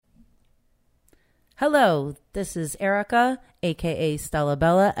Hello, this is Erica, aka Stella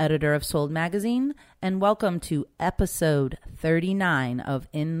Bella, editor of Sold Magazine, and welcome to episode 39 of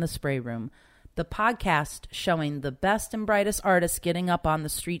In the Spray Room, the podcast showing the best and brightest artists getting up on the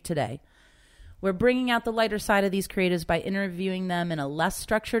street today. We're bringing out the lighter side of these creatives by interviewing them in a less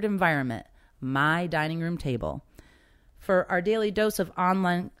structured environment, my dining room table. For our daily dose of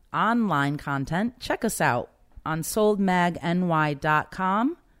online content, check us out on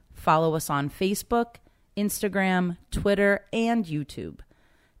soldmagny.com. Follow us on Facebook, Instagram, Twitter, and YouTube.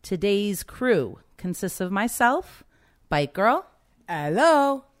 Today's crew consists of myself, Bike Girl.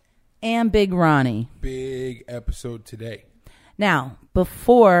 Hello. And Big Ronnie. Big episode today. Now,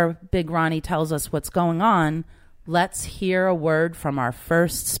 before Big Ronnie tells us what's going on, let's hear a word from our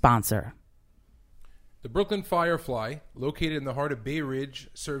first sponsor. The Brooklyn Firefly, located in the heart of Bay Ridge,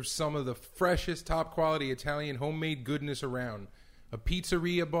 serves some of the freshest, top-quality Italian homemade goodness around. A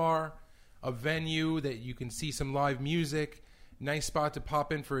pizzeria bar, a venue that you can see some live music, nice spot to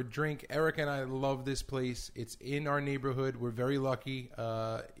pop in for a drink. Eric and I love this place. It's in our neighborhood. We're very lucky.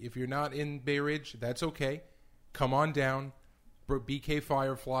 If you're not in Bay Ridge, that's okay. Come on down. BK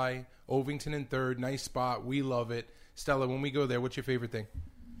Firefly, Ovington and 3rd, nice spot. We love it. Stella, when we go there, what's your favorite thing?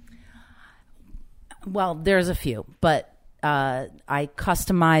 Well, there's a few, but I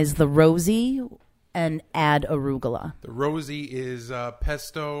customize the Rosie and add arugula. The Rosie is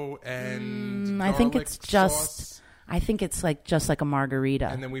pesto and I think it's sauce. I think it's just like a margarita.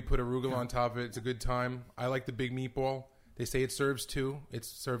 And then we put arugula on top of it. It's a good time. I like the big meatball. They say it serves two. It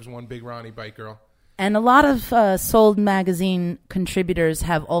serves one. Big Ronnie, Bike Girl. And a lot of Sold Magazine contributors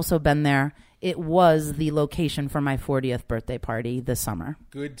have also been there. It was the location for my 40th birthday party this summer.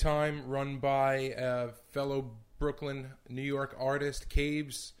 Good time run by a fellow Brooklyn, New York artist,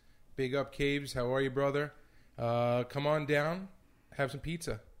 Caves. Big up, Caves. How are you, brother? Come on down. Have some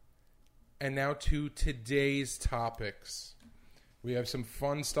pizza. And now to today's topics. We have some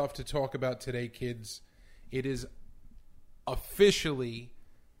fun stuff to talk about today, kids. It is officially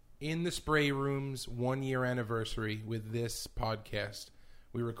In the Spray Room's 1-year anniversary with this podcast.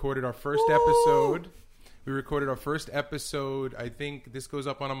 We recorded our first episode. I think this goes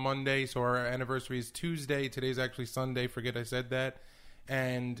up on a Monday, so our anniversary is Tuesday. Today's actually Sunday. Forget I said that.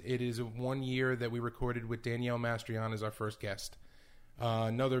 And it is 1 year that we recorded with Danielle Mastrian as our first guest.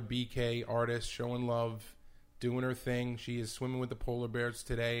 Another BK artist, showing love, doing her thing. She is swimming with the polar bears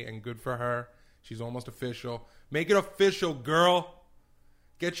today, and good for her. She's almost official. Make it official, girl.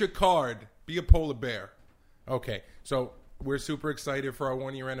 Get your card. Be a polar bear. Okay, so we're super excited for our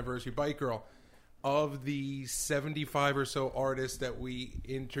 1-year anniversary. Bike Girl, of the 75 or so artists that we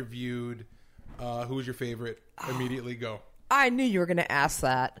interviewed, who's your favorite? Immediately go. I knew you were going to ask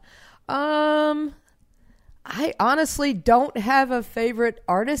that. I honestly don't have a favorite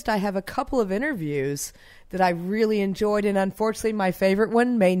artist. I have a couple of interviews that I really enjoyed, and unfortunately my favorite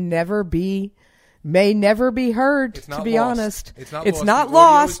one may never be heard, to be honest. It's not it's lost. Not the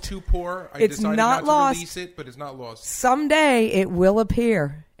lost. Audio is too poor. I it's decided not to lost. Release it, but it's not lost. Someday it will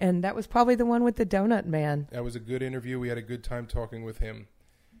appear, and that was probably the one with the donut man. That was a good interview. We had a good time talking with him.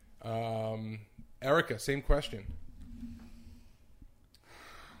 Erica, same question.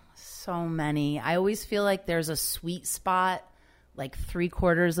 So many. I always feel like there's a sweet spot, like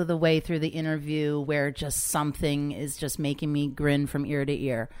 3/4 of the way through the interview, where just something is just making me grin from ear to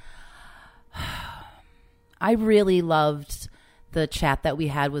ear. I really loved the chat that we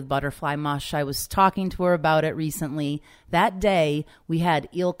had with Butterfly Mush. I was talking to her about it recently. That day, we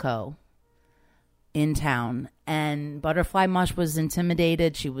had Ilko in town, and Butterfly Mush was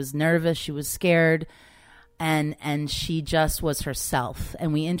intimidated. She was nervous. She was scared. And she just was herself.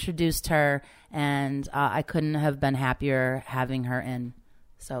 And we introduced her, and I couldn't have been happier having her in.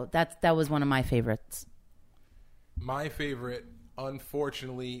 So that was one of my favorites. My favorite,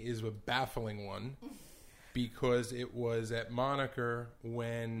 unfortunately, is a baffling one because it was at Moniker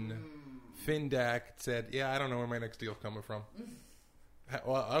when Findak said, "Yeah, I don't know where my next deal's coming from."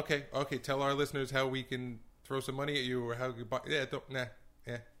 Well, okay. Tell our listeners how we can throw some money at you or how you buy. Yeah.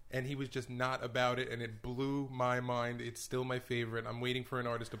 And he was just not about it, and it blew my mind. It's still my favorite. I'm waiting for an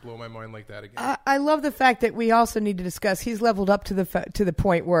artist to blow my mind like that again. I love the fact that we also need to discuss he's leveled up to the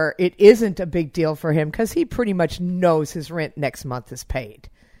point where it isn't a big deal for him because he pretty much knows his rent next month is paid.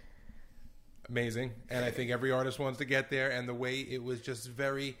 Amazing. And I think every artist wants to get there, and the way it was just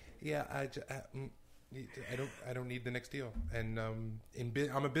very, I don't need the next deal. And I'm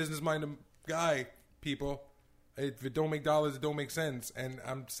a business-minded guy, people. If it don't make dollars, it don't make sense. And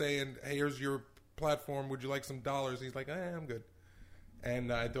I'm saying, hey, here's your platform. Would you like some dollars? He's like, I'm good.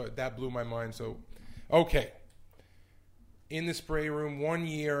 And I thought that blew my mind. So, okay. In the Spray Room, 1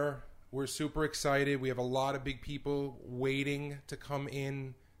 year. We're super excited. We have a lot of big people waiting to come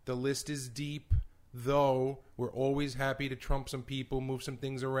in. The list is deep, though we're always happy to trump some people, move some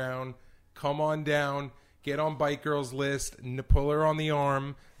things around. Come on down. Get on Bike Girl's list. Pull her on the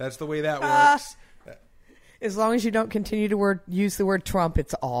arm. That's the way that works. As long as you don't continue to use the word Trump,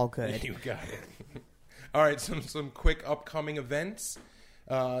 it's all good. You got it. All right, some quick upcoming events.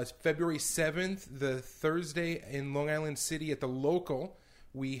 February 7th, the Thursday in Long Island City at the Local,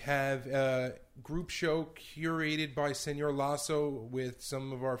 we have a group show curated by Senor Lasso with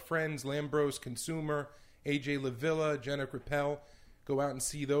some of our friends, Lambros Consumer, AJ Lavilla, Jenna Rappel. Go out and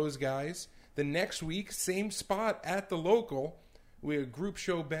see those guys. The next week, same spot at the Local, we have a group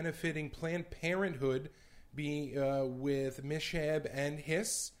show benefiting Planned Parenthood with Mishab and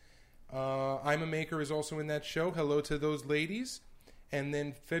Hiss. I'm a Maker is also in that show. Hello to those ladies. And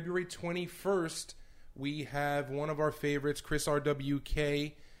then February 21st, we have one of our favorites, Chris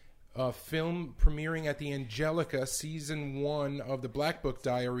RWK, film premiering at the Angelica, Season 1 of the Black Book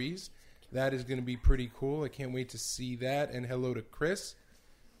Diaries. That is going to be pretty cool. I can't wait to see that. And hello to Chris.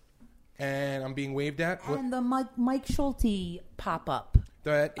 And I'm being waved at. And the Mike Schulte pop-up.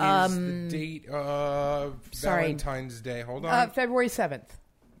 That is the date of Valentine's Day. Hold on. February 7th.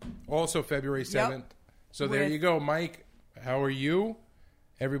 Also February 7th. Yep. So there you go, Mike. How are you?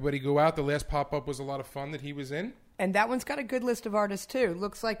 Everybody go out. The last pop-up was a lot of fun that he was in. And that one's got a good list of artists, too.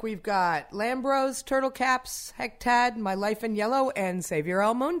 Looks like we've got Lambros, Turtle Caps, Hectad, My Life in Yellow, and Xavier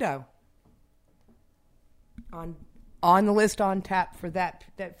El Mundo. On the list on tap for that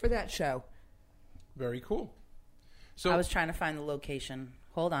show. Very cool. So I was trying to find the location.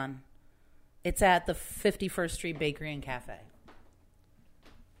 Hold on. It's at the 51st Street Bakery and Cafe.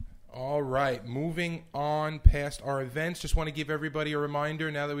 All right, moving on past our events, just want to give everybody a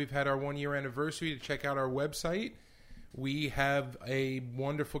reminder now that we've had our 1-year anniversary to check out our website. We have a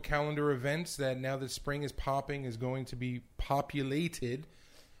wonderful calendar of events that now that spring is popping is going to be populated.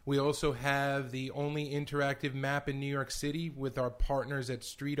 We also have the only interactive map in New York City with our partners at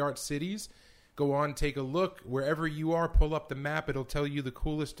Street Art Cities. Go on, take a look. Wherever you are, pull up the map. It'll tell you the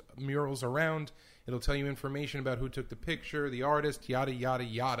coolest murals around. It'll tell you information about who took the picture, the artist, yada, yada,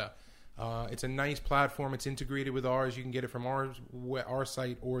 yada. It's a nice platform. It's integrated with ours. You can get it from our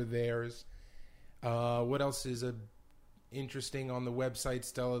site or theirs. What else is interesting on the website,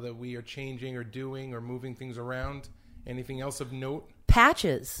 Stella, that we are changing or doing or moving things around? Anything else of note?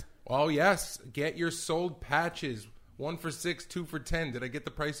 Patches. Oh, yes. Get your sold patches. 1 for $6, 2 for $10. Did I get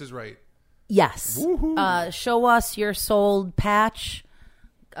the prices right? Yes. Show us your sold patch.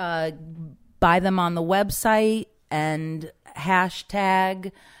 Buy them on the website and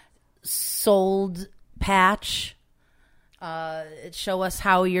hashtag sold patch. Show us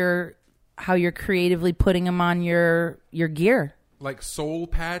how you're creatively putting them on your gear. Like soul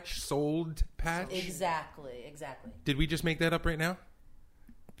patch, sold patch? Exactly. Did we just make that up right now?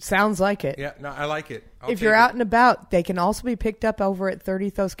 Sounds like it. Yeah, no, I like it. If you're out and about, they can also be picked up over at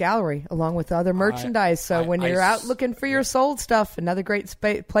 30th Gallery along with other merchandise. So when you're out looking for your sold stuff, another great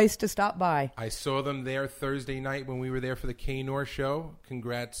place to stop by. I saw them there Thursday night when we were there for the Knorr show.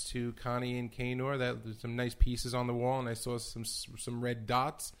 Congrats to Connie and Knorr. There's some nice pieces on the wall, and I saw some red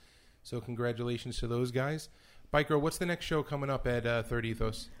dots. So congratulations to those guys. Bike Girl, what's the next show coming up at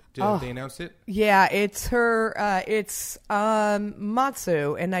 30th? Did they announce it? Yeah, it's her. It's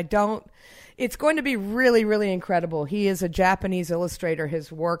Matsu, and it's going to be really, really incredible. He is a Japanese illustrator.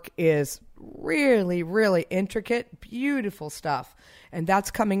 His work is really, really intricate, beautiful stuff. And that's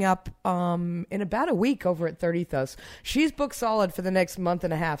coming up in about a week over at 30th. She's booked solid for the next month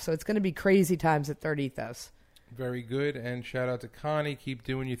and a half, so it's going to be crazy times at 30th. Very good, and shout out to Connie. Keep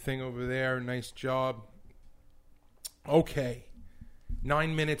doing your thing over there. Nice job. Okay.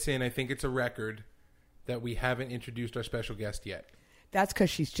 9 minutes in, I think it's a record that we haven't introduced our special guest yet. That's because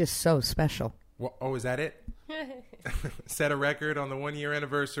she's just so special. Well, oh, is that it? Set a record on the 1-year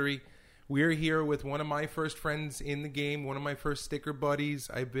anniversary. We're here with one of my first friends in the game, one of my first sticker buddies.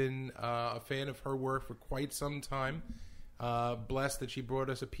 I've been a fan of her work for quite some time. Blessed that she brought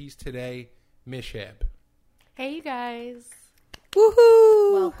us a piece today, Mishab. Hey, you guys.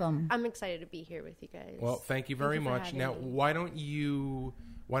 Woohoo! Welcome. I'm excited to be here with you guys. Well, thank you very much. Now, me. why don't you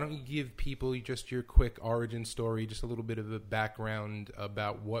give people just your quick origin story, just a little bit of a background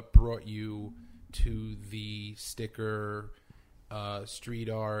about what brought you to the sticker, street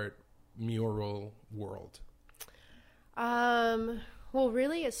art, mural world? Well,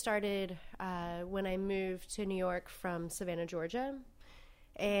 really, it started when I moved to New York from Savannah, Georgia.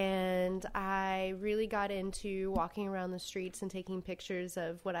 And I really got into walking around the streets and taking pictures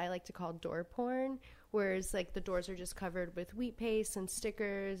of what I like to call door porn, whereas like the doors are just covered with wheat paste and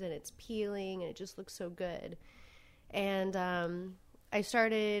stickers, and it's peeling, and it just looks so good. And I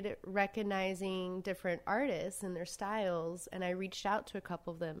started recognizing different artists and their styles, and I reached out to a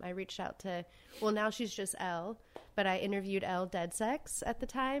couple of them. I reached out to, well, now she's just Elle, but I interviewed Elle Deadsex at the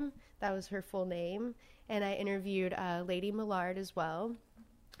time. That was her full name. And I interviewed Lady Millard as well.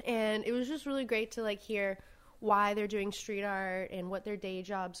 And it was just really great to like hear why they're doing street art and what their day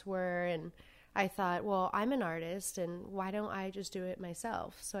jobs were. And I thought, well, I'm an artist, and why don't I just do it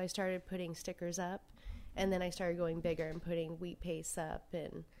myself? So I started putting stickers up. And then I started going bigger and putting wheat paste up,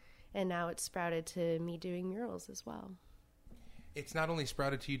 and now it's sprouted to me doing murals as well. It's not only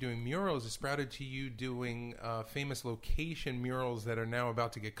sprouted to you doing murals, it's sprouted to you doing famous location murals that are now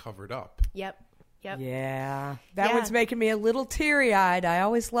about to get covered up. Yep. Yeah. That one's making me a little teary-eyed. I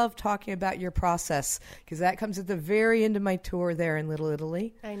always love talking about your process because that comes at the very end of my tour there in Little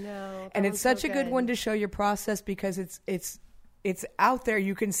Italy. I know. And it's such a good one to show your process because it's out there.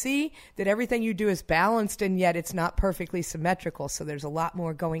 You can see that everything you do is balanced, and yet it's not perfectly symmetrical. So there's a lot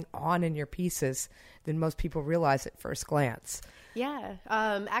more going on in your pieces than most people realize at first glance. Yeah.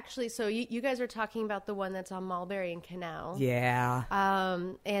 Actually, so you guys are talking about the one that's on Mulberry and Canal. Yeah.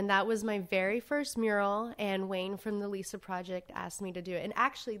 And that was my very first mural, and Wayne from the Lisa Project asked me to do it. And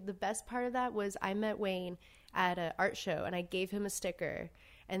actually, the best part of that was I met Wayne at an art show, and I gave him a sticker.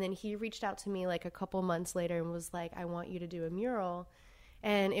 And then he reached out to me like a couple months later and was like, I want you to do a mural.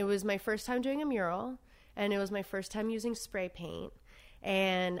 And it was my first time doing a mural, and it was my first time using spray paint.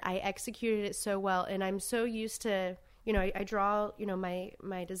 And I executed it so well. And I'm so used to, I draw,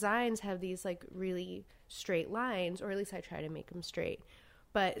 my designs have these like really straight lines, or at least I try to make them straight.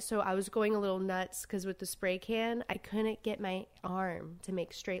 But so I was going a little nuts because with the spray can, I couldn't get my arm to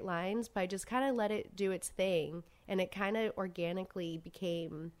make straight lines, but I just kind of let it do its thing. And it kind of organically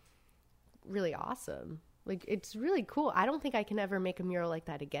became really awesome. Like, it's really cool. I don't think I can ever make a mural like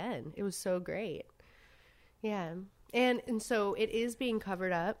that again. It was so great. Yeah. And so it is being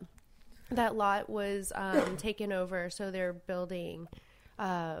covered up. That lot was taken over, so they're building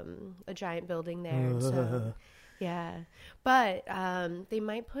a giant building there. So, yeah. But they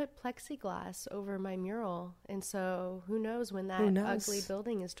might put plexiglass over my mural, and so who knows when that ugly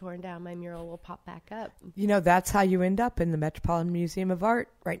building is torn down, my mural will pop back up. That's how you end up in the Metropolitan Museum of Art,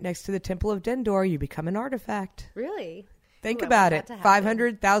 right next to the Temple of Dendor. You become an artifact. Really? Think about it.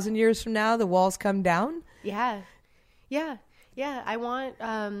 500,000 years from now, the walls come down? Yeah. I want...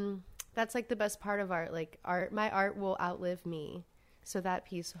 that's like the best part of art. Like my art will outlive me. So that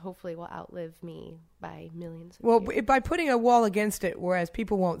piece hopefully will outlive me by millions of years. By putting a wall against it, whereas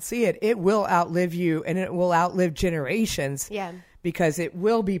people won't see it, it will outlive you, and it will outlive generations. Yeah. Because it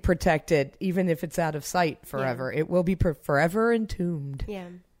will be protected, even if it's out of sight forever. Yeah. It will be forever entombed. Yeah.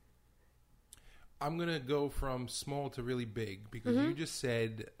 I'm going to go from small to really big, because you just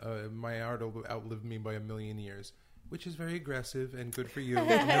said my art will outlive me by 1,000,000 years. Which is very aggressive and good for you.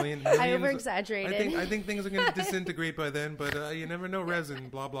 Millions, I over-exaggerated. I think things are going to disintegrate by then, but you never know. Resin,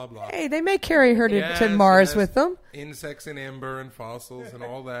 blah, blah, blah. Hey, they may carry her to Mars with them. Insects and amber and fossils and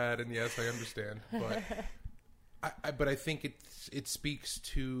all that. And yes, I understand. But I think it speaks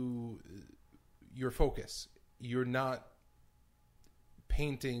to your focus. You're not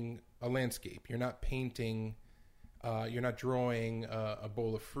painting a landscape. You're not painting, you're not drawing a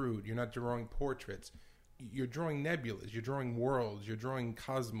bowl of fruit. You're not drawing portraits. You're drawing nebulas, you're drawing worlds, you're drawing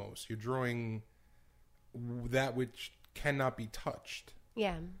cosmos, you're drawing that which cannot be touched.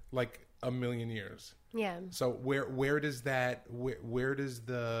 Yeah. Like 1,000,000 years. Yeah. So where does that where does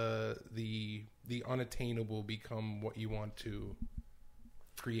the unattainable become what you want to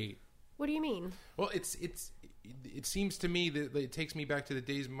create? What do you mean? Well, it seems to me that it takes me back to the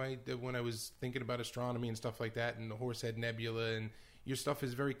days when I was thinking about astronomy and stuff like that, and the Horsehead Nebula, and your stuff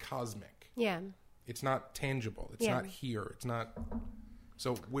is very cosmic. Yeah. It's not tangible. It's not here. It's not.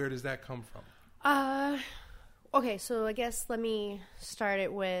 So where does that come from? Okay, so I guess let me start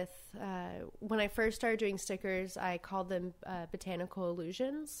it with when I first started doing stickers, I called them botanical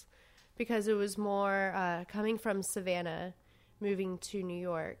illusions because it was more coming from Savannah, moving to New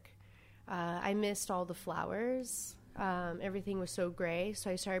York. I missed all the flowers. Everything was so gray, so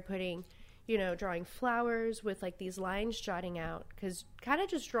I started putting... drawing flowers with like these lines jutting out, because kind of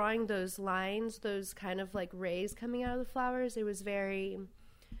just drawing those lines, those kind of like rays coming out of the flowers, it was very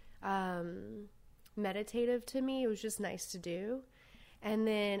meditative to me. It was just nice to do. And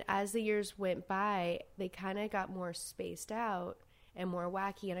then as the years went by, they kind of got more spaced out and more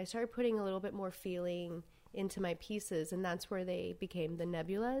wacky, and I started putting a little bit more feeling into my pieces, and that's where they became the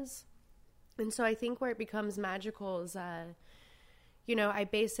nebulas. And so I think where it becomes magical is I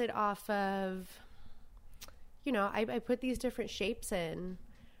base it off of I put these different shapes in,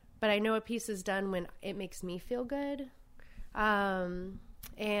 but I know a piece is done when it makes me feel good. And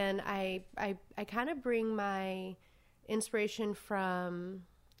I kind of bring my inspiration from,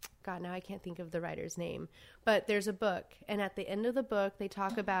 God, now I can't think of the writer's name, but there's a book, and at the end of the book, they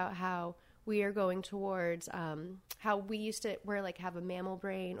talk about how we are going towards how we used to have a mammal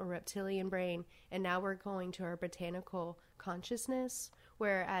brain or reptilian brain, and now we're going to our botanical consciousness,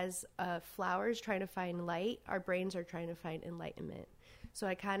 whereas flowers trying to find light, our brains are trying to find enlightenment. So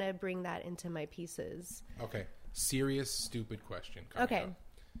I kind of bring that into my pieces. Okay. Serious, stupid question. Okay. Up.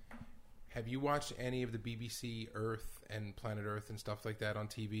 Have you watched any of the BBC Earth and Planet Earth and stuff like that on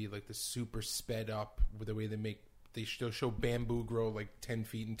TV? Like the super sped up with the way they still show bamboo grow like 10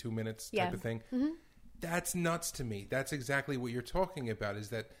 feet in 2 minutes type of thing. Mm-hmm. That's nuts to me. That's exactly what you're talking about, is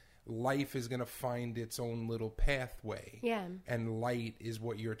that life is going to find its own little pathway. Yeah. And light is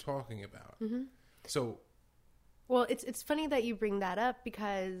what you're talking about. Mm-hmm. So. Well, it's funny that you bring that up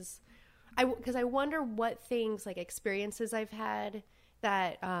because I wonder what things, like experiences I've had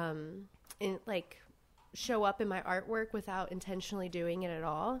that show up in my artwork without intentionally doing it at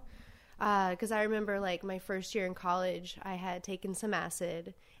all. Because I remember like my first year in college, I had taken some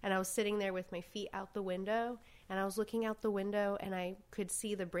acid and I was sitting there with my feet out the window, and I was looking out the window and I could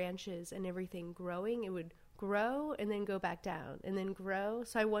see the branches and everything growing. It would grow and then go back down and then grow.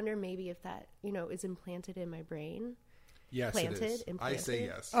 So I wonder maybe if that, is implanted in my brain. Yes, it is. Implanted. I say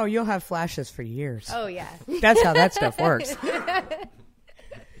yes. Oh, you'll have flashes for years. Oh, yeah. That's how that stuff works.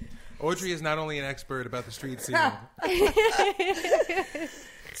 Audrey is not only an expert about the street scene.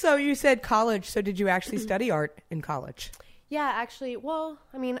 So you said college. So did you actually study art in college? Yeah, actually. Well,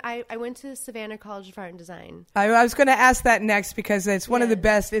 I mean, I went to Savannah College of Art and Design. I was going to ask that next because it's one of the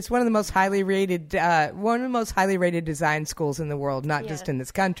best. It's one of the most highly rated, design schools in the world, not just in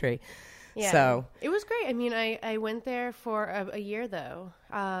this country. Yeah. So it was great. I mean, I went there for a year though.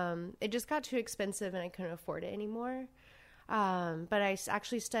 It just got too expensive and I couldn't afford it anymore. But I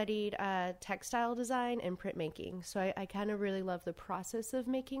actually studied textile design and printmaking. So I kind of really love the process of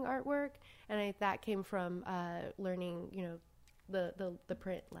making artwork. And that came from learning, the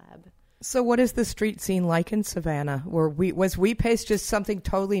print lab. So what is the street scene like in Savannah? Was We Paste just something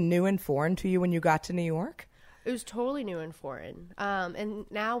totally new and foreign to you when you got to New York? It was totally new and foreign. And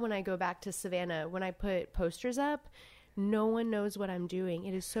now when I go back to Savannah, when I put posters up, no one knows what I'm doing.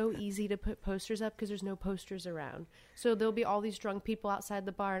 It is so easy to put posters up because there's no posters around. So there'll be all these drunk people outside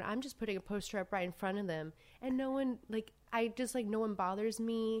the bar, and I'm just putting a poster up right in front of them. And no one, no one bothers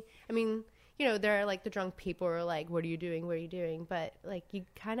me. I mean, there are like the drunk people who are like, what are you doing? What are you doing? But like, you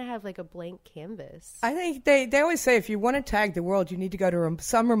kind of have like a blank canvas. I think they always say if you want to tag the world, you need to go to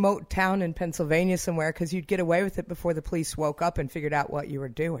some remote town in Pennsylvania somewhere because you'd get away with it before the police woke up and figured out what you were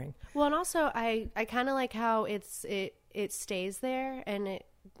doing. Well, and also I kind of like how it stays there and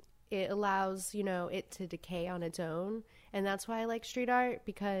it allows, it to decay on its own. And that's why I like street art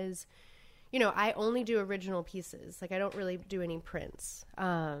because, I only do original pieces. Like I don't really do any prints.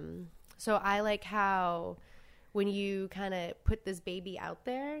 So I like how when you kind of put this baby out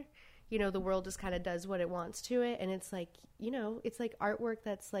there, the world just kind of does what it wants to it. And it's like, it's like artwork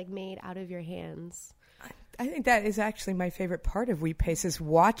that's like made out of your hands. I think that is actually my favorite part of We Pace is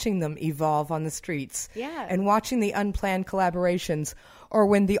watching them evolve on the streets. Yeah. And watching the unplanned collaborations or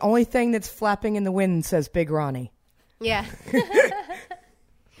when the only thing that's flapping in the wind says Big Ronnie. Yeah.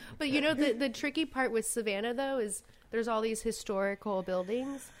 But the tricky part with Savannah though is there's all these historical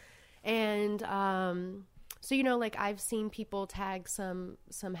buildings. And so like I've seen people tag some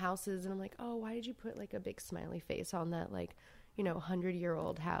houses and I'm like, oh, why did you put like a big smiley face on that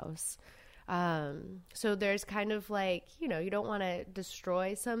 100-year-old house? So there's kind of like, you don't want to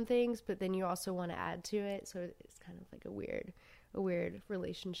destroy some things, but then you also want to add to it. So it's kind of like a weird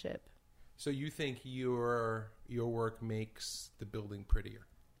relationship. So you think your work makes the building prettier?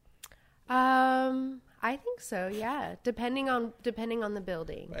 I think so. Yeah. Depending on the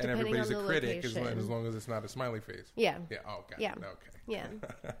building. And depending everybody's on a the critic location. as long as it's not a smiley face. Yeah. Yeah. Oh, okay. Yeah. Okay. Yeah.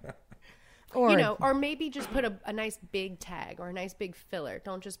 Or, or maybe just put a nice big tag or a nice big filler.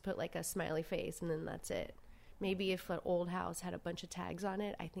 Don't just put like a smiley face and then that's it. Maybe if an old house had a bunch of tags on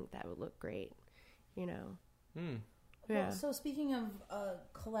it, I think that would look great. Yeah. Well, so speaking of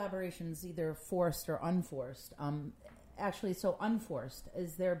collaborations, either forced or unforced, actually, so unforced,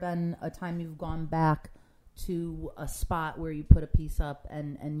 has there been a time you've gone back to a spot where you put a piece up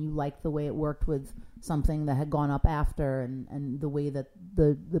and you liked the way it worked with something that had gone up after and the way that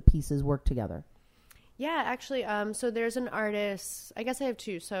the pieces work together? Yeah, actually, so there's an artist, I guess I have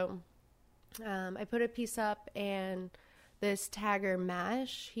two. So I put a piece up and this tagger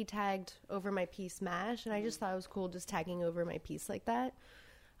Mash. He tagged over my piece Mash, and I just thought it was cool just tagging over my piece like that.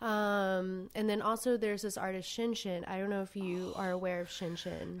 And then also there's this artist Shin Shin. I don't know if you are aware of Shin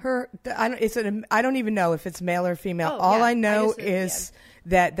Shin. I don't even know if it's male or female. Oh, All yeah. I know I is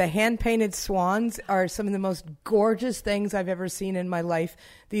that the hand-painted swans are some of the most gorgeous things I've ever seen in my life.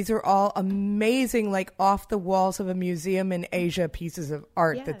 These are all amazing, like off the walls of a museum in Asia pieces of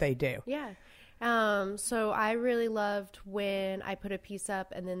art that they do. Yeah. So I really loved when I put a piece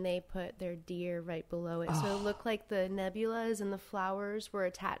up and then they put their deer right below it. So it looked like the nebulas and the flowers were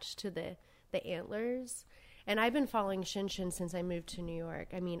attached to the antlers. And I've been following Shin Shin since I moved to New York.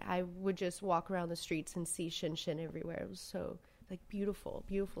 I mean, I would just walk around the streets and see Shin Shin everywhere. It was so like beautiful,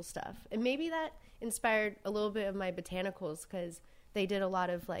 beautiful stuff. And maybe that inspired a little bit of my botanicals because they did a lot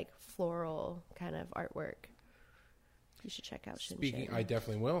of like floral kind of artwork. You should check out Shin Shin. I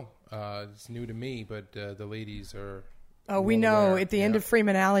definitely will. It's new to me, but the ladies are. Oh, we know. At the end of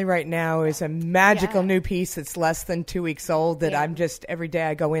Freeman Alley right now is a magical new piece that's less than 2 weeks old that I'm just, every day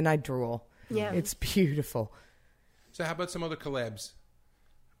I go in, I drool. Yeah. It's beautiful. So how about some other collabs?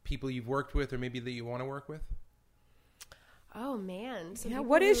 People you've worked with or maybe that you want to work with? Oh, man.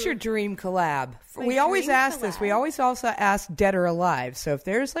 What is your dream collab? My We always dream ask this. We collab? always also ask dead or alive. So if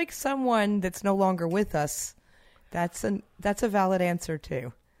there's like someone that's no longer with us, that's a valid answer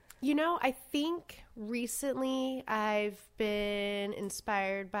too. You know, I think recently I've been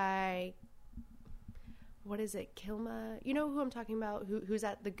inspired by, what is it, Kilma? You know who I'm talking about? Who's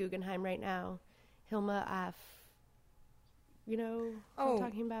at the Guggenheim right now? Hilma Af. You know who I'm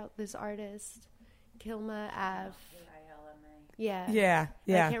talking about? This artist, Kilma Af. Yeah. Yeah.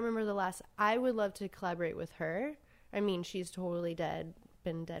 I can't remember the last. I would love to collaborate with her. I mean, she's totally dead,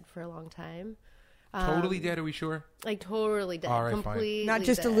 been dead for a long time. Totally dead, are we sure? Like totally dead. All right, completely Not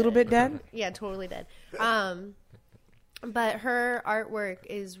just dead. a little bit dead? Yeah, totally dead. But her artwork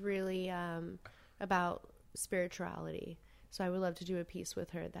is really about spirituality. So I would love to do a piece with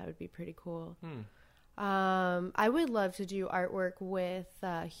her. That would be pretty cool. I would love to do artwork with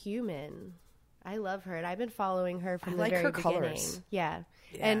Human. I love her, and I've been following her from the very her beginning. colors. Yeah.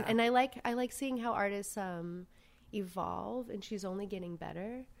 And I like seeing how artists evolve, and she's only getting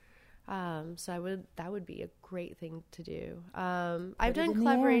better. So that would be a great thing to do. I've done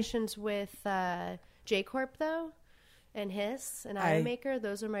collaborations with J Corp though, and Hiss and Animaker.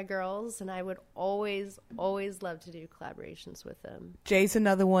 Those are my girls, and I would always love to do collaborations with them. Jay's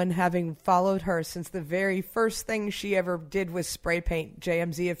another one, having followed her since the very first thing she ever did was spray paint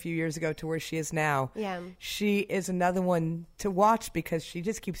JMZ a few years ago to where she is now. Yeah. She is another one to watch because she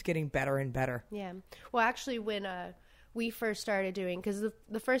just keeps getting better and better. Yeah. Well, actually, when we first started doing, because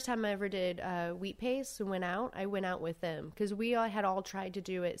the first time I ever did Wheat Paste and I went out with them because we all had all tried to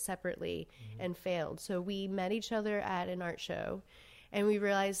do it separately and failed. So we met each other at an art show, and we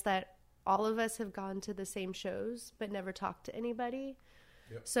realized that all of us have gone to the same shows but never talked to anybody.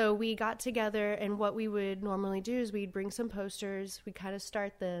 Yep. So we got together, and what we would normally do is we'd bring some posters, we'd kind of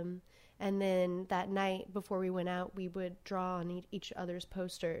start them, and then that night before we went out, we would draw on each other's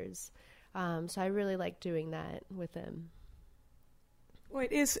posters. So I really like doing that with them. Well,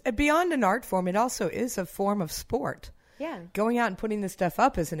 it is beyond an art form. It also is a form of sport. Yeah. Going out and putting this stuff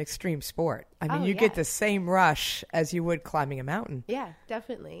up is an extreme sport. I mean, you get the same rush as you would climbing a mountain. Yeah,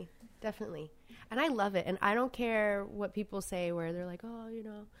 definitely. Definitely. And I love it. And I don't care what people say where they're like, oh, you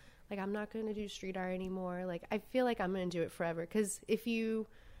know, like I'm not going to do street art anymore. Like I feel like I'm going to do it forever. Because if you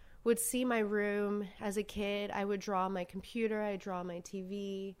would see my room as a kid, I would draw on my computer, I draw on my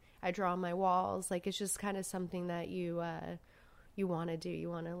TV, I draw on my walls. Like it's just kind of something that you want to do. You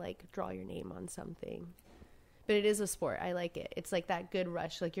want to like draw your name on something. But it is a sport. I like it. It's like that good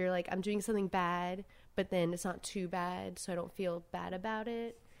rush. Like you're like, I'm doing something bad, but then it's not too bad, so I don't feel bad about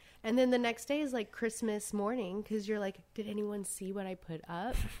it. And then the next day is like Christmas morning because you're like, did anyone see what I put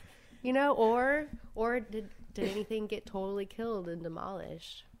up? You know, or did anything get totally killed and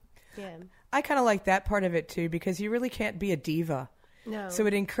demolished? Yeah. I kind of like that part of it too because you really can't be a diva. No. So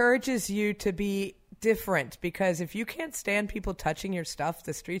it encourages you to be different because if you can't stand people touching your stuff,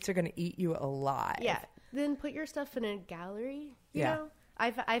 the streets are going to eat you alive. Yeah. Then put your stuff in a gallery. You know,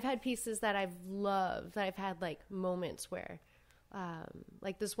 I've had pieces that I've loved that I've had like moments where,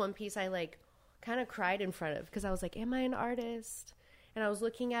 like this one piece I like kind of cried in front of because I was like, am I an artist? And I was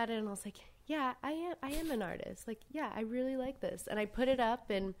looking at it and I was like, yeah, I am an artist. Like, yeah, I really like this. And I put it up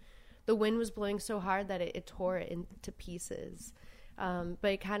and the wind was blowing so hard that it tore it into pieces.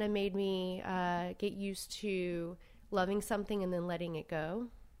 But it kind of made me get used to loving something and then letting it go.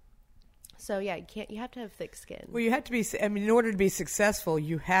 So yeah, you have to have thick skin. Well, you have to be, I mean, in order to be successful,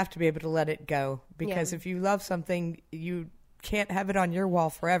 you have to be able to let it go. Because if you love something, you can't have it on your wall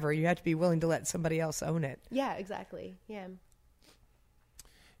forever. You have to be willing to let somebody else own it. Yeah, exactly. Yeah.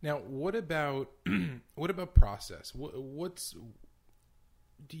 Now, what about process?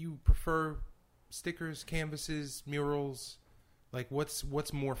 Do you prefer stickers, canvases, murals? Like,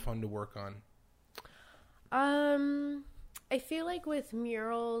 what's more fun to work on? I feel like with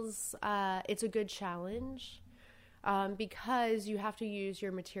murals, it's a good challenge because you have to use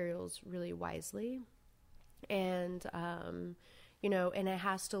your materials really wisely, and and it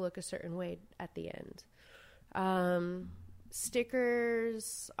has to look a certain way at the end.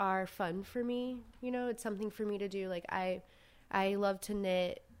 Stickers are fun for me. It's something for me to do. Like I love to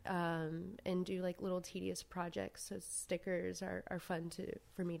knit and do like little tedious projects. So stickers are fun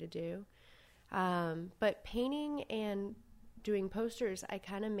for me to do. But painting and doing posters, I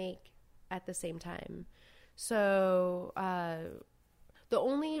kind of make at the same time. So the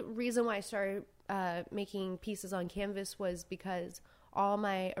only reason why I started making pieces on canvas was because all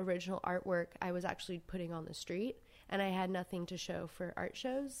my original artwork I was actually putting on the street, and I had nothing to show for art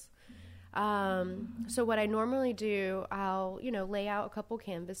shows. So what I normally do, I'll, lay out a couple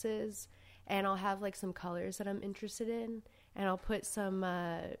canvases, and I'll have like some colors that I'm interested in, and I'll put some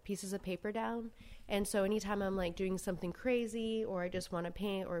pieces of paper down. And so anytime I'm like doing something crazy, or I just want to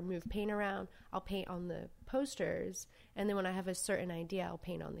paint or move paint around, I'll paint on the posters. And then when I have a certain idea, I'll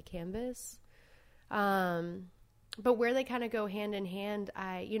paint on the canvas. But where they kind of go hand in hand,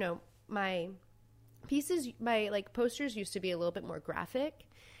 my pieces, my like posters used to be a little bit more graphic,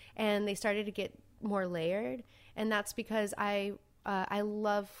 and they started to get more layered. And that's because I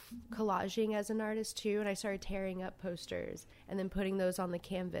love collaging as an artist too, and I started tearing up posters and then putting those on the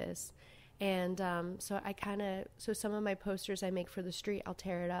canvas. And so some of my posters I make for the street, I'll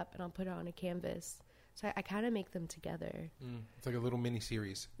tear it up and I'll put it on a canvas. So I kind of make them together. It's like a little mini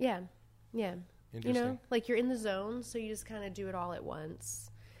series. Yeah. Interesting. Like you're in the zone, so you just kind of do it all at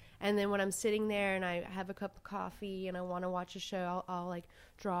once. And then when I'm sitting there and I have a cup of coffee and I want to watch a show, I'll like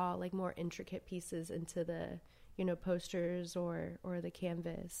draw like more intricate pieces into the, posters or the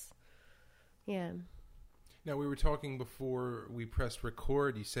canvas. Yeah. Now, we were talking before we pressed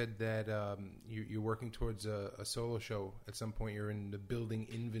record. You said that you're working towards a solo show at some point. You're in the building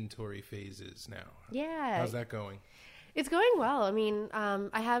inventory phases now. Yeah. How's that going? It's going well. I mean,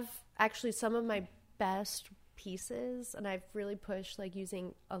 I have actually some of my best pieces, and I've really pushed like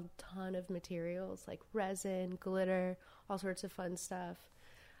using a ton of materials like resin, glitter, all sorts of fun stuff.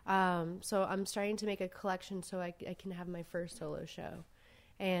 So I'm starting to make a collection so I can have my first solo show.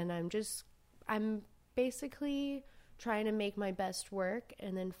 And I'm basically trying to make my best work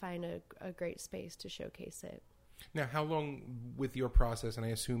and then find a great space to showcase it. Now, how long with your process, and I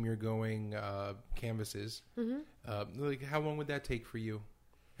assume you're going canvases, like how long would that take for you?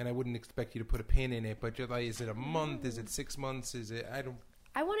 And I wouldn't expect you to put a pin in it, but just like, is it a month? Is it 6 months?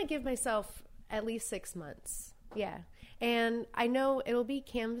 I want to give myself at least 6 months. Yeah. And I know it'll be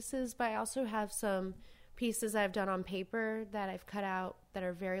canvases, but I also have some pieces I've done on paper that I've cut out that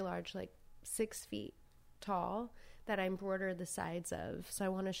are very large, like 6 feet tall, that I embroider the sides of. So I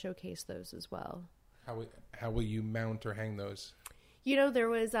want to showcase those as well. How will you mount or hang those? There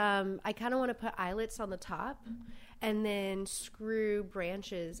was, I kind of want to put eyelets on the top and then screw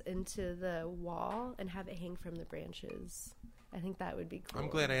branches into the wall and have it hang from the branches. I think that would be cool. I'm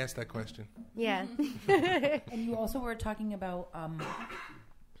glad I asked that question. Yeah. And you also were talking about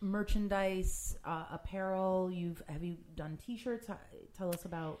merchandise, apparel. Have you done T-shirts? Tell us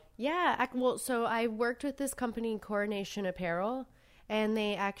about. Yeah. Well, so I worked with this company, Coronation Apparel, and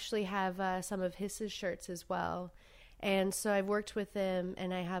they actually have some of his shirts as well. And so I've worked with them,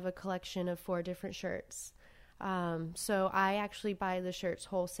 and I have a collection of 4 different shirts. So I actually buy the shirts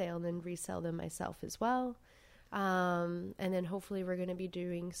wholesale and then resell them myself as well. And then hopefully we're going to be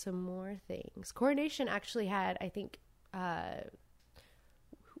doing some more things. Coronation actually had, I think,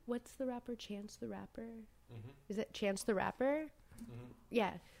 what's the rapper? Chance the Rapper? Mm-hmm. Is it Chance the Rapper? Mm-hmm.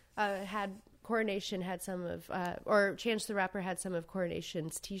 Yeah. Coronation had some of, or Chance the Rapper had some of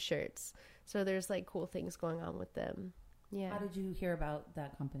Coronation's T-shirts. So there's like cool things going on with them. Yeah. How did you hear about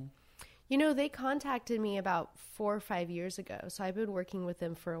that company? They contacted me about 4 or 5 years ago. So I've been working with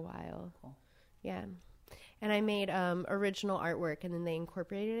them for a while. Cool. Yeah. And I made original artwork, and then they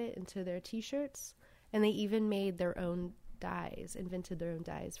incorporated it into their T-shirts. And they even made their own dyes, invented their own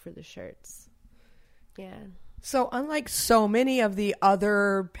dyes for the shirts. Yeah. So unlike so many of the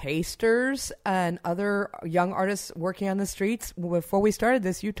other pasters and other young artists working on the streets, before we started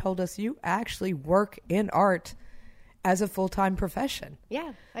this, you told us you actually work in art. as a full-time profession.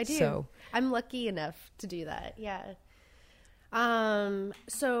 Yeah, I do. So- I'm lucky enough to do that. Yeah.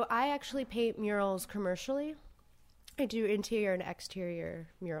 So I actually paint murals commercially. I do interior and exterior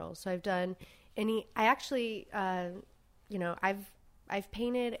murals. So I've done I actually, I've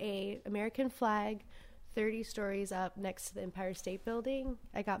painted a American flag 30 stories up next to the Empire State Building.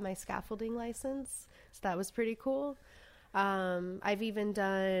 I got my scaffolding license, so that was pretty cool. I've even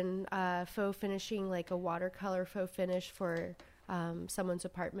done faux finishing, like a watercolor faux finish for someone's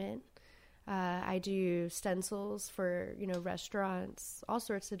apartment. I do stencils for, restaurants, all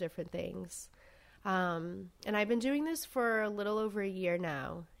sorts of different things. And I've been doing this for a little over a year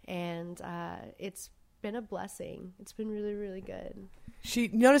now, and it's been a blessing. It's been really, really good.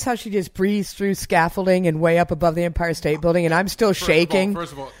 Notice how she just breezed through scaffolding and way up above the Empire State Building, and I'm still shaking.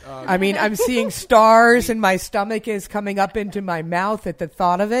 First of all, I mean, I'm seeing stars, and my stomach is coming up into my mouth at the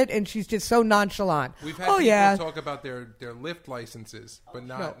thought of it, and she's just so nonchalant. we've had people talk about their lift licenses, but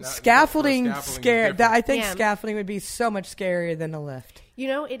not scaffolding. Scared. I think Yeah. scaffolding would be so much scarier than a lift.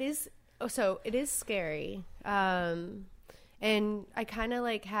 It is. So it is scary. And I kind of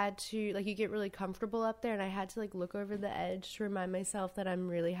had to, you get really comfortable up there, and I had to look over the edge to remind myself that I'm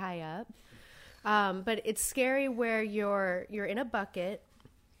really high up. But it's scary where you're in a bucket,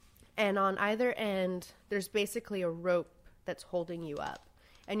 and on either end there's basically a rope that's holding you up,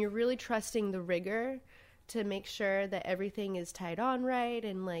 and you're really trusting the rigger to make sure that everything is tied on right,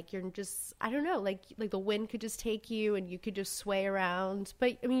 and you're just, I don't know, like the wind could just take you and you could just sway around,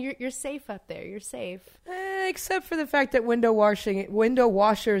 but I mean you're safe up there. You're safe. Except for the fact that window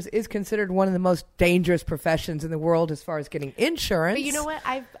washers is considered one of the most dangerous professions in the world as far as getting insurance. But you know what?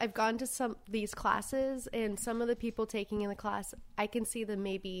 I've gone to some these classes, and some of the people taking in the class, I can see them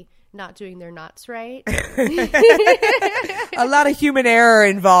maybe not doing their knots right. A lot of human error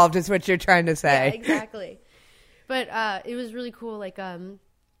involved is what you're trying to say. Yeah, exactly. But it was really cool.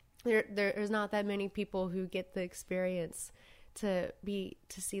 There's not that many people who get the experience to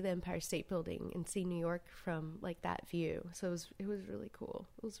see the Empire State Building and see New York from that view. So it was really cool.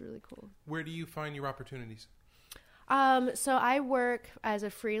 It was really cool. Where do you find your opportunities? So I work as a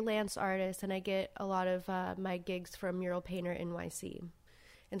freelance artist, and I get a lot of my gigs from Mural Painter NYC.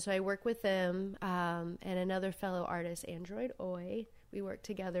 And so I work with them and another fellow artist, Android Oi. We work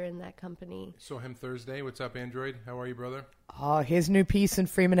together in that company. Saw him Thursday. What's up, Android? How are you, brother? Oh, his new piece in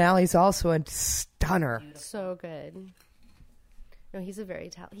Freeman Alley is also a stunner. So good. No, he's a very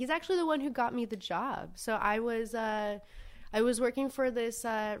talented. He's actually the one who got me the job. So I was working for this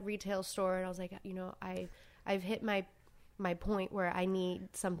retail store, and I was like, I've hit my point where I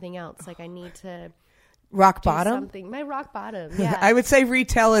need something else. I need to rock do bottom. something. My rock bottom. Yeah. I would say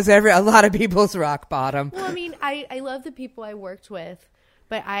retail is a lot of people's rock bottom. Well, I mean, I love the people I worked with,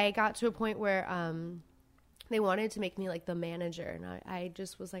 but I got to a point where they wanted to make me the manager, and I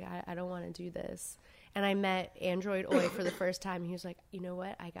just was like, I don't want to do this. And I met Android Oi for the first time. He was like, you know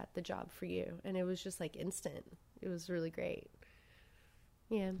what? I got the job for you. And it was just instant. It was really great.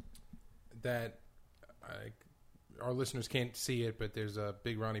 Yeah. Our listeners can't see it, but there's a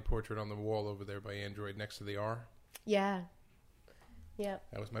Big Ronnie portrait on the wall over there by Android next to the R. Yeah. Yep.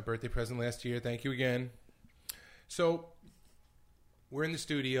 That was my birthday present last year. Thank you again. So we're in the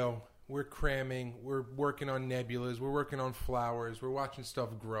studio. We're cramming. We're working on nebulas. We're working on flowers. We're watching stuff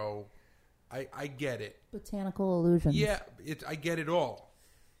grow. I get it. Botanical illusions. Yeah, I get it all.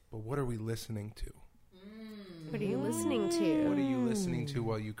 But what are we listening to? What are you listening to? What are you listening to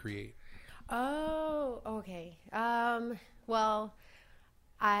while you create? Oh, okay. Well,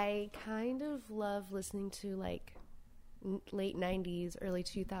 I kind of love listening to late 90s, early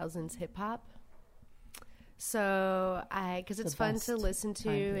 2000s hip hop. So because it's fun to listen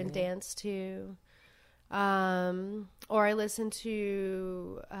to and dance to. Or I listen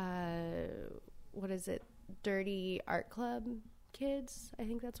to, what is it? Dirty Art Club Kids. I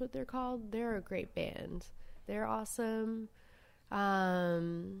think that's what they're called. They're a great band. They're awesome.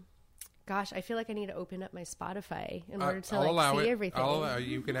 Gosh, I feel like I need to open up my Spotify in order to see everything. I'll allow it.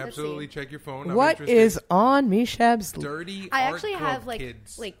 You can absolutely check your phone. What is on Mishab's? Dirty I Art actually Club have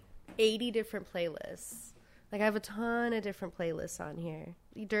Kids. 80 different playlists. I have a ton of different playlists on here.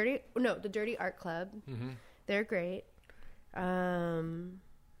 The Dirty Art Club. Mm-hmm. They're great. I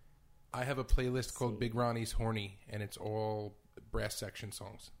have a playlist called Big Ronnie's Horny, and it's all brass section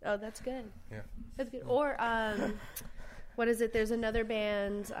songs. Oh, that's good. Yeah. That's good. Or, what is it? There's another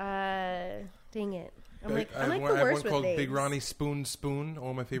band. Dang it. I'm the I have worst one with called names. Big Ronnie Spoon.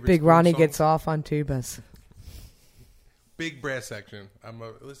 All my favorite Big Spoon Ronnie songs. gets off on tubas. Big brass section.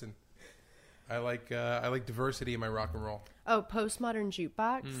 Listen. I like diversity in my rock and roll. Oh, Postmodern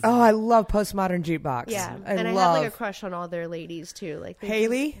Jukebox. Oh, I love Postmodern Jukebox. Yeah, I and I love have like a crush on all their ladies too. Like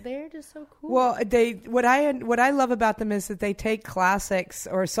Haley? they're just so cool. Well, what I love about them is that they take classics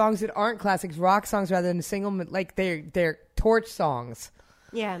or songs that aren't classics, rock songs, rather than single, like they're torch songs.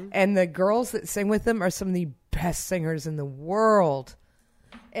 Yeah. And the girls that sing with them are some of the best singers in the world.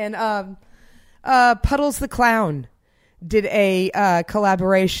 And Puddles the Clown did a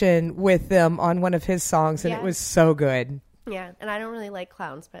collaboration with them on one of his songs, and it was so good. Yeah, and I don't really like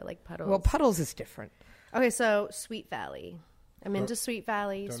clowns, but I like Puddles. Well, Puddles is different. Okay, so Sweet Valley. I'm into Sweet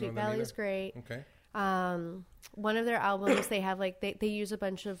Valley. Don't Sweet know them Valley is either. great. Okay. One of their albums, they have like they use a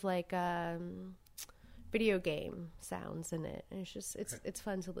bunch of like video game sounds in it, and it's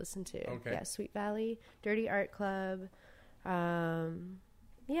fun to listen to. Okay. Yeah, Sweet Valley, Dirty Art Club.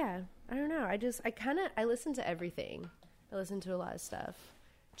 Yeah, I don't know. I listen to everything. I listen to a lot of stuff.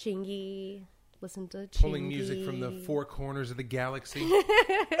 Chingy. Listen to Chingy. Pulling music from the four corners of the galaxy.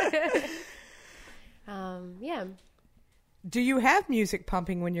 Yeah. Do you have music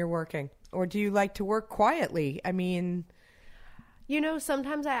pumping when you're working, or do you like to work quietly? I mean,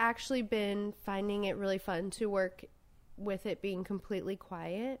 Sometimes I actually been finding it really fun to work with it being completely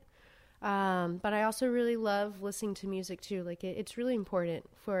quiet. But I also really love listening to music too. Like it's really important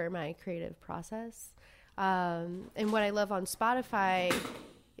for my creative process. And what I love on Spotify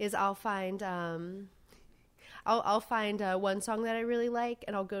is I'll find one song that I really like,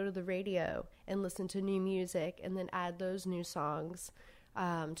 and I'll go to the radio and listen to new music, and then add those new songs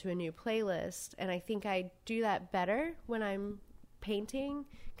to a new playlist. And I think I do that better when I'm painting,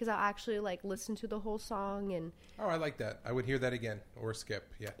 because I'll actually like listen to the whole song. And Oh, I like that. I would hear that again or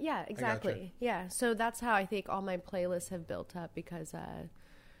skip. Yeah. yeah, exactly. Yeah, so that's how I think all my playlists have built up, because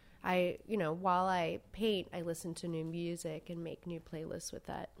while I paint, I listen to new music and make new playlists with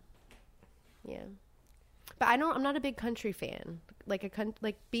that. Yeah. But I'm not a big country fan. Like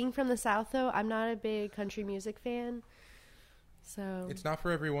being from the South though, I'm not a big country music fan. So It's not for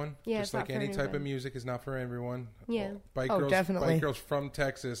everyone. Yeah, Just it's like not for any type of everyone. music is not for everyone. Yeah. Definitely. Bike girls from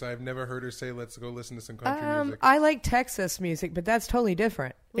Texas. I've never heard her say, "Let's go listen to some country music." I like Texas music, but that's totally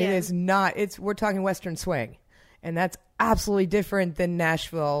different. It Yeah. is not. We're talking Western swing, and that's absolutely different than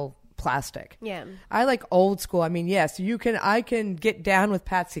Nashville plastic. yeah. I like old school. I mean, yes, I can get down with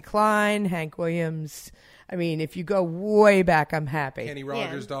Patsy Cline, Hank Williams. I mean, if you go way back, I'm happy. Kenny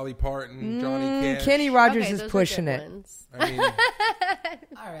Rogers, Dolly Parton, Johnny Cash. Kenny Rogers Okay, is those are pushing good it. ones. I mean,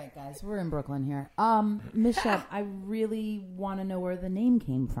 All right, guys, we're in Brooklyn here. Michelle, I really want to know where the name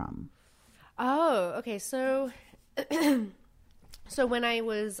came from. Oh, okay. So, so when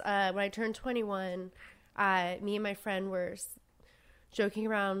I turned 21, me and my friend were joking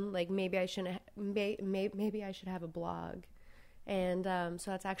around like maybe I should have a blog, and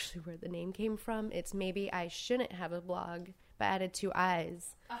so that's actually where the name came from. It's maybe I shouldn't have a blog, but added 2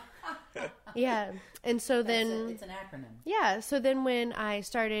 I's. Yeah, and so then It's an acronym. yeah, so then when I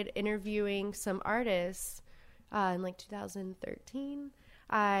started interviewing some artists in like 2013,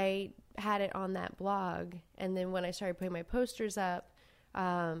 I had it on that blog. And then when I started putting my posters up,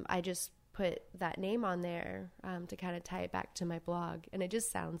 I just put that name on there to kind of tie it back to my blog. And it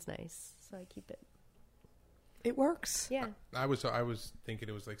just sounds nice, so I keep it. It works. Yeah. I was thinking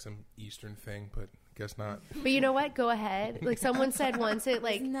it was like some Eastern thing, but guess not. But you know what? Go ahead. Like someone said once, it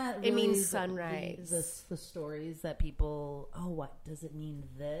Isn't that it really means sunrise. The stories that people, what does it mean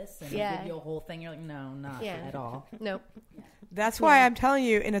this? And Yeah. they give you a whole thing. You're like, no, not Yeah. at all. Nope. That's why I'm telling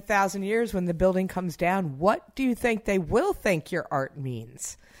you, in 1,000 years, when the building comes down, what do you think they will think your art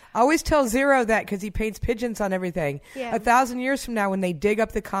means? I always tell Zero that because he paints pigeons on everything. Yeah. 1,000 years from now, when they dig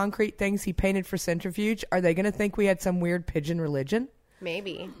up the concrete things he painted for Centrifuge, are they going to think we had some weird pigeon religion?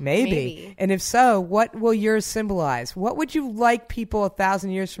 Maybe. Maybe. And if so, what will yours symbolize? What would you like people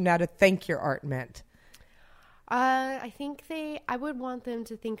 1,000 years from now to think your art meant? I think I would want them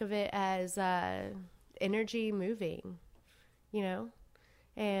to think of it as energy moving,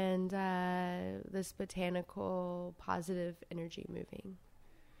 and this botanical positive energy moving.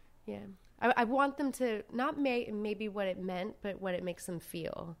 Yeah. I want them to not maybe what it meant, but what it makes them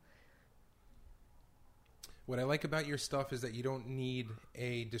feel. What I like about your stuff is that you don't need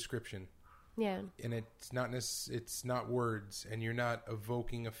a description. Yeah. And it's not words, and you're not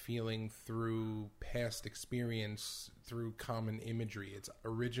evoking a feeling through past experience, through common imagery. It's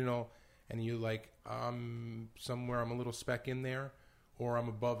original, and you somewhere I'm a little speck in there, or I'm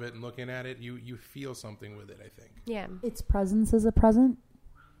above it and looking at it. You feel something with it, I think. Yeah. Its presence is a present.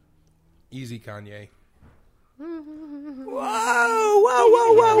 Easy, Kanye. Whoa, whoa,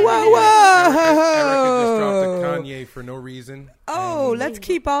 whoa, whoa, whoa, whoa. Erica just dropped a Kanye for no reason. Oh, And- let's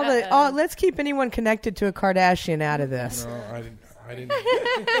keep let's keep anyone connected to a Kardashian out of this. No, I didn't. I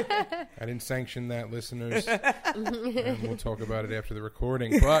didn't sanction that, listeners. And we'll talk about it after the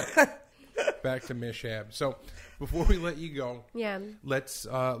recording. But back to Mishab. So before we let you go, Yeah. let's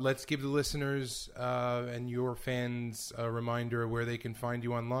give the listeners and your fans a reminder where they can find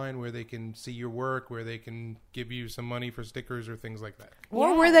you online, where they can see your work, where they can give you some money for stickers or things like that.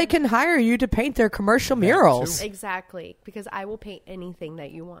 Or where they can hire you to paint their commercial murals. too. Exactly. Because I will paint anything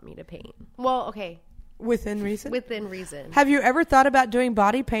that you want me to paint. Well, okay. Within reason. Within reason. Have you ever thought about doing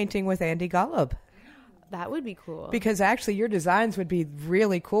body painting with Andy Golub? That would be cool. Because actually your designs would be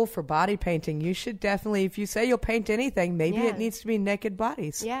really cool for body painting. You should definitely, if you say you'll paint anything, maybe Yeah. it needs to be naked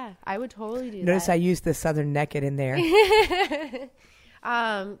bodies. Yeah, I would totally do Notice that. I used the Southern naked in there.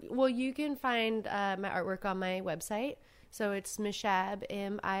 Well, you can find my artwork on my website. So it's Mishab,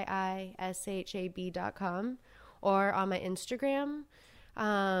 MIISHAB.com, or on my Instagram,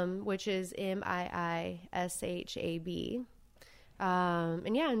 which is MIISHAB.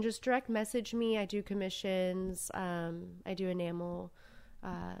 And yeah, and just direct message me. I do commissions. I do enamel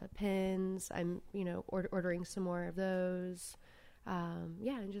pins. I'm, ordering some more of those.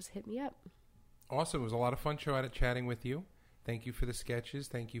 Yeah, and just hit me up. Awesome. It was a lot of fun chatting with you. Thank you for the sketches.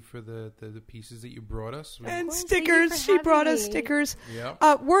 Thank you for the pieces that you brought us. And course. Thank you stickers. for She brought having us me. stickers.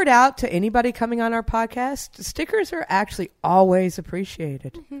 Yep. Word out to anybody coming on our podcast. Stickers are actually always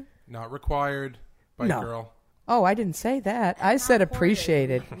appreciated. Not required by No. girl. Oh, I didn't say that. I said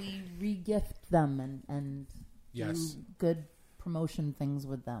appreciated. We re-gift them and Yes. do good promotion things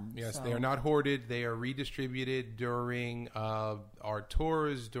with them. Yes, So- they are not hoarded. They are redistributed during our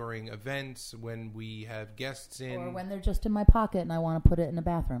tours, during events, when we have guests in. Or when they're just in my pocket and I want to put it in a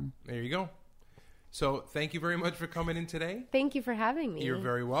bathroom. There you go. So thank you very much for coming in today. Thank you for having me. You're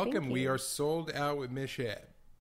very welcome. Thank We you. are sold out with Mishab.